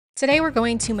Today we're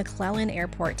going to McClellan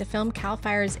Airport to film CAL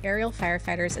FIRE's aerial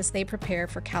firefighters as they prepare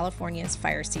for California's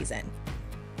fire season.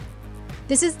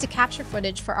 This is to capture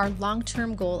footage for our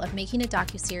long-term goal of making a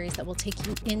docuseries that will take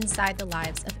you inside the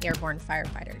lives of airborne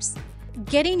firefighters.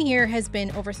 Getting here has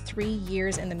been over 3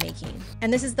 years in the making,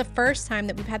 and this is the first time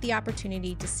that we've had the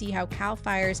opportunity to see how CAL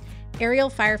FIRE's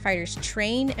aerial firefighters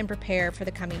train and prepare for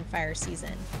the coming fire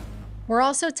season. We're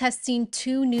also testing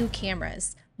 2 new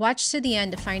cameras. Watch to the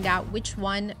end to find out which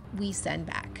one we send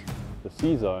back. The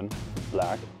C zone is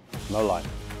black, no light.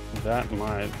 That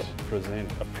might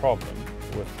present a problem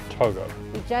with Togo.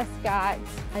 We just got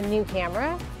a new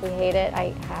camera. We hate it.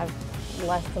 I have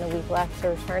less than a week left to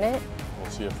return it. We'll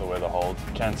see if the weather holds.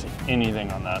 Can't see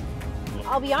anything on that.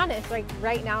 I'll be honest,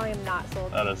 right now I am not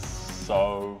sold. That is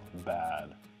so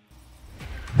bad.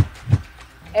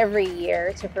 Every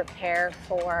year to prepare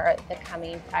for the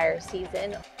coming fire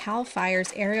season. CAL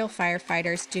FIRE's aerial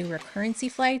firefighters do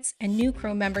recurrency flights, and new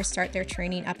crew members start their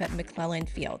training up at McClellan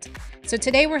Field. So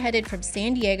today we're headed from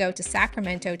San Diego to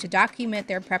Sacramento to document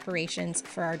their preparations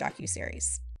for our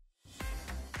docuseries.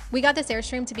 We got this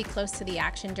Airstream to be close to the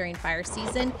action during fire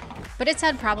season, but it's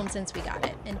had problems since we got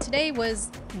it, and today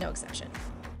was no exception.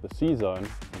 The C zone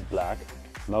is black,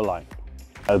 no light.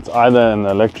 It's either an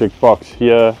electric box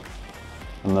here,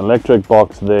 an electric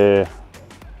box there,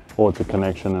 or it's a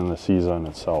connection in the C zone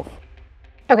itself.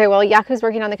 Okay, well, Yaku's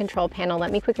working on the control panel.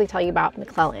 Let me quickly tell you about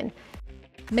McClellan.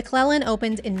 McClellan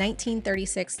opened in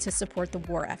 1936 to support the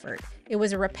war effort. It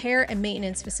was a repair and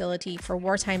maintenance facility for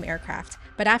wartime aircraft,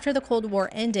 but after the Cold War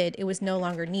ended, it was no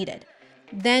longer needed.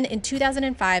 Then in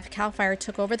 2005, CAL FIRE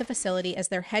took over the facility as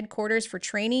their headquarters for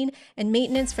training and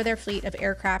maintenance for their fleet of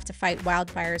aircraft to fight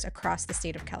wildfires across the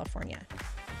state of California.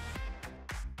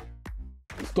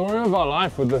 Story of our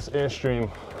life with this Airstream.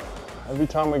 Every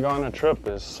time we go on a trip,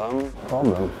 there's some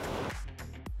problem.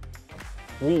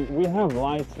 We have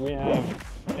lights, we have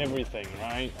everything,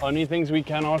 right? Only things we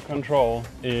cannot control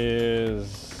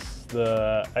is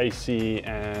the AC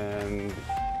and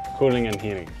cooling and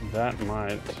heating. That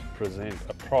might present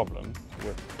a problem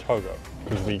with Togo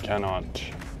because we cannot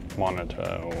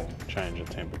monitor or change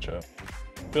the temperature.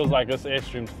 Feels like this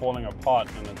Airstream's falling apart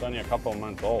and it's only a couple of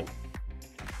months old.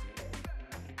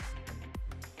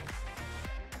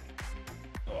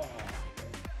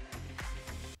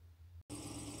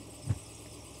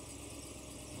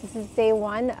 This is day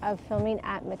 1 of filming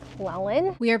at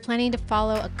McClellan. We are planning to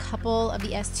follow a couple of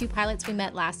the S2 pilots we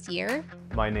met last year.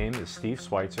 My name is Steve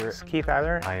Schweitzer. Keith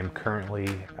Adler. I am currently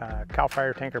a CAL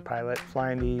FIRE tanker pilot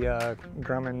flying the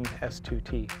Grumman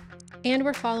S2T. And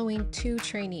we're following 2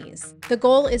 trainees. The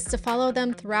goal is to follow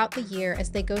them throughout the year as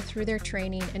they go through their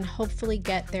training and hopefully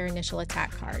get their initial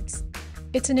attack cards.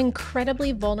 It's an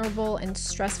incredibly vulnerable and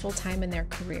stressful time in their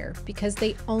career because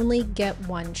they only get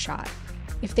one shot.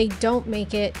 If they don't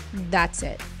make it, that's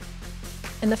it.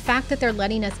 And the fact that they're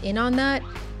letting us in on that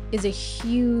is a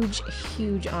huge,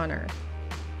 huge honor.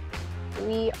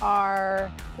 We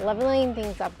are leveling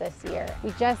things up this year.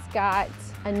 We just got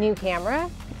a new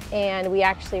camera, and we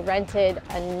actually rented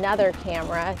another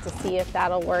camera to see if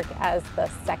that'll work as the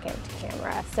second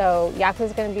camera. So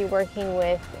Yaku's gonna be working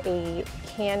with a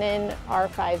Canon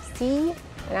R5C,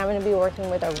 and I'm gonna be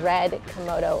working with a RED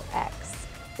Komodo X.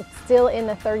 It's still in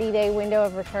the 30-day window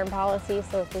of return policy,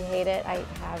 so if we hate it, I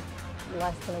have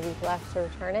less than a week left to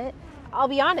return it. I'll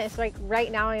be honest,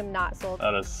 right now I am not sold.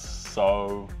 That is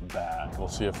so bad. We'll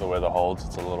see if the weather holds.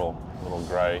 It's a little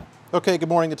gray. Okay, good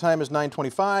morning. The time is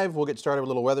 9:25. We'll get started with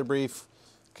a little weather brief.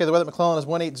 Okay, the weather at McClellan is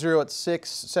 180 at 6,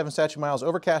 7 statute miles,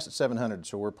 overcast at 700,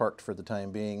 so we're parked for the time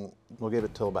being. We'll give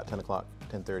it till about 10 o'clock,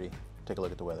 10:30. Take a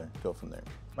look at the weather, go from there.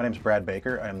 My name is Brad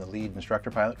Baker. I'm the lead instructor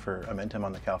pilot for Amentum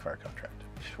on the CAL FIRE contract.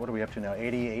 What are we up to now?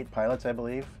 88 pilots, I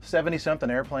believe. 70-something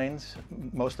airplanes,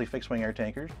 mostly fixed-wing air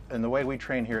tankers. And the way we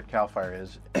train here at CAL FIRE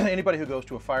is anybody who goes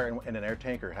to a fire in an air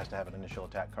tanker has to have an initial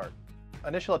attack card.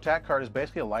 Initial attack card is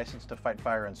basically a license to fight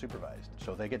fire unsupervised.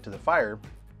 So they get to the fire,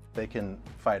 they can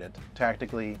fight it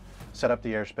tactically, set up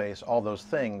the airspace, all those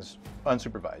things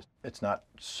unsupervised. It's not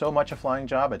so much a flying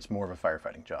job, it's more of a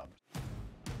firefighting job.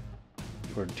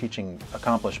 We're teaching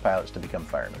accomplished pilots to become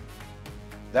firemen.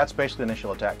 That's basically the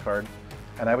initial attack card.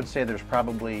 And I would say there's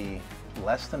probably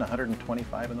less than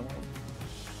 125 in the world.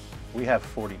 We have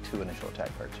 42 initial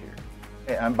attack cards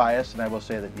here. I'm biased, and I will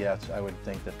say that yes, I would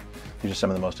think that these are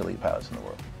some of the most elite pilots in the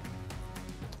world.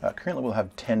 Currently we'll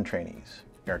have 10 trainees.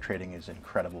 Our training is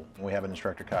incredible. We have an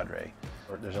instructor cadre.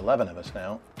 There's 11 of us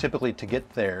now. Typically to get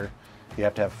there, you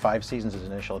have to have 5 seasons as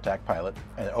an initial attack pilot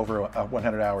and over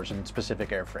 100 hours in specific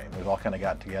airframe. We've all kind of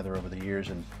got together over the years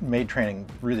and made training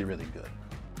really, really good.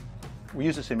 We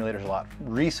use the simulators a lot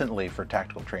recently for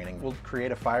tactical training. We'll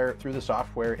create a fire through the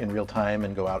software in real time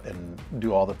and go out and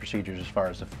do all the procedures as far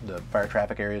as the fire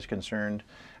traffic area is concerned,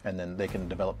 and then they can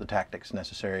develop the tactics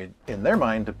necessary in their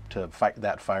mind to fight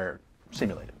that fire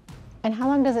simulated. And how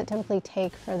long does it typically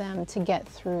take for them to get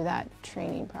through that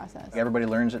training process? Everybody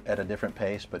learns it at a different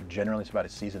pace, but generally it's about a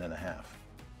season and a half.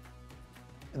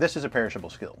 This is a perishable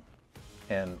skill,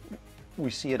 and we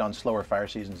see it on slower fire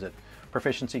seasons that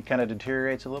proficiency kind of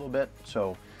deteriorates a little bit.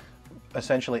 So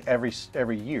essentially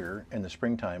every year in the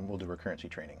springtime we'll do recurrency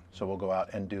training. So we'll go out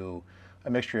and do a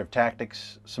mixture of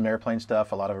tactics, some airplane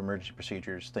stuff, a lot of emergency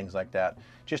procedures, things like that,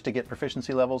 just to get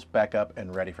proficiency levels back up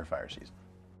and ready for fire season.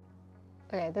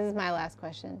 Okay, this is my last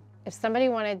question. If somebody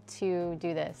wanted to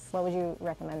do this, what would you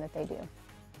recommend that they do?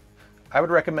 I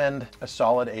would recommend a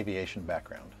solid aviation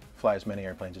background. Fly as many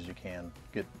airplanes as you can.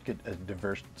 Get a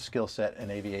diverse skill set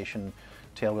in aviation,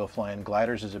 tailwheel flying.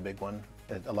 Gliders is a big one.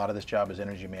 A lot of this job is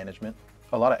energy management.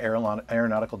 A lot of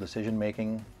aeronautical decision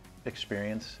making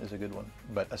experience is a good one.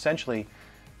 But essentially,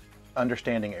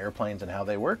 understanding airplanes and how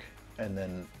they work, and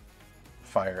then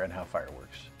fire and how fire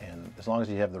works. And as long as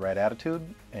you have the right attitude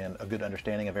and a good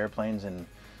understanding of airplanes and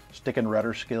stick and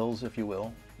rudder skills, if you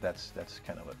will, that's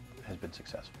kind of what has been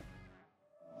successful.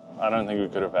 I don't think we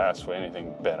could have asked for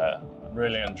anything better.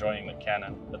 Really enjoying the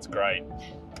Canon. It's great.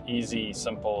 Easy,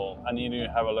 simple. I need to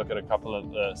have a look at a couple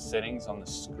of the settings on the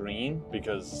screen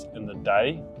because in the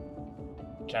day,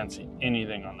 you can't see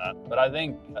anything on that. But I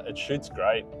think it shoots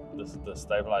great. The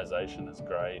stabilization is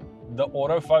great. The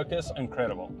autofocus,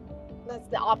 incredible. That's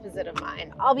the opposite of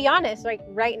mine. I'll be honest, like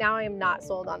right now I am not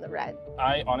sold on the RED.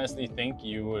 I honestly think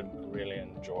you would really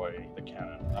enjoy the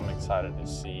Canon. I'm excited to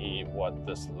see what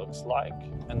this looks like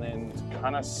and then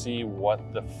kind of see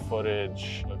what the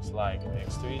footage looks like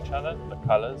next to each other, the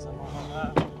colors and all of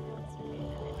that. That's a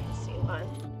really interesting one.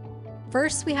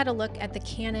 First, we had a look at the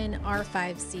Canon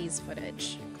R5C's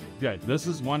footage. Yeah, this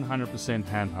is 100%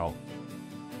 handheld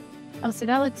Oh, so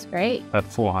that looks great. at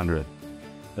 400.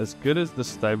 As good as the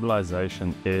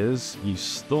stabilization is, you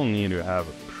still need to have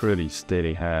a pretty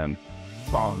steady hand.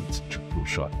 Oh, it's a triple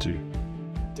shot too.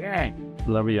 Dang.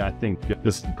 Lovey, I think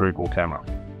this is a pretty cool camera.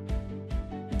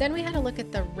 Then we had a look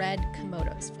at the RED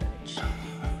Komodo's footage.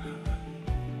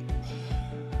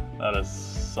 That is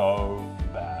so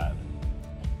bad.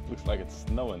 Looks like it's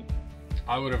snowing.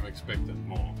 I would have expected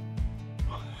more.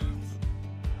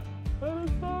 That is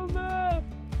so bad.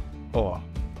 Oh.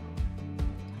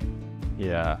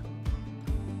 Yeah.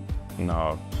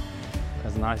 No.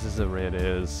 As nice as the RED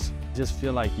is, I just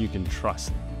feel like you can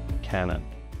trust Canon.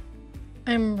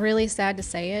 I'm really sad to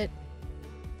say it,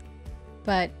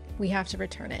 but we have to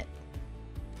return it,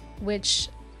 which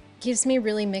gives me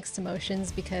really mixed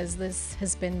emotions because this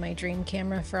has been my dream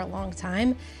camera for a long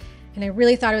time, and I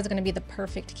really thought it was going to be the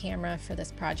perfect camera for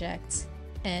this project,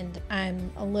 and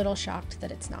I'm a little shocked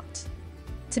that it's not.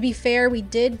 To be fair, we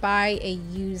did buy a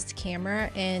used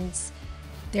camera, and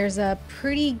there's a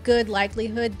pretty good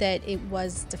likelihood that it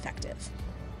was defective.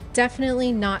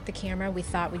 Definitely not the camera we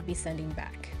thought we'd be sending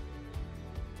back.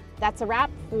 That's a wrap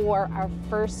for our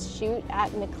first shoot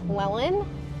at McClellan.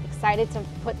 Excited to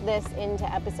put this into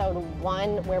episode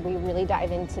 1 where we really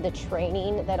dive into the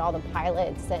training that all the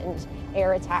pilots and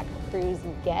air attack crews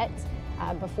get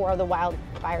before the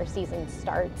wildfire season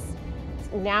starts.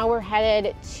 Now we're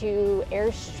headed to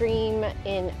Airstream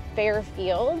in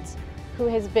Fairfield, who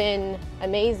has been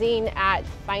amazing at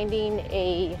finding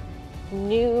a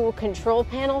new control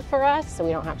panel for us, so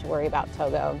we don't have to worry about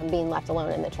Togo being left alone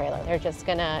in the trailer. They're just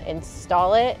gonna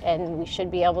install it and we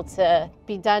should be able to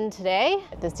be done today.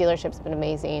 This dealership's been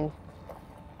amazing.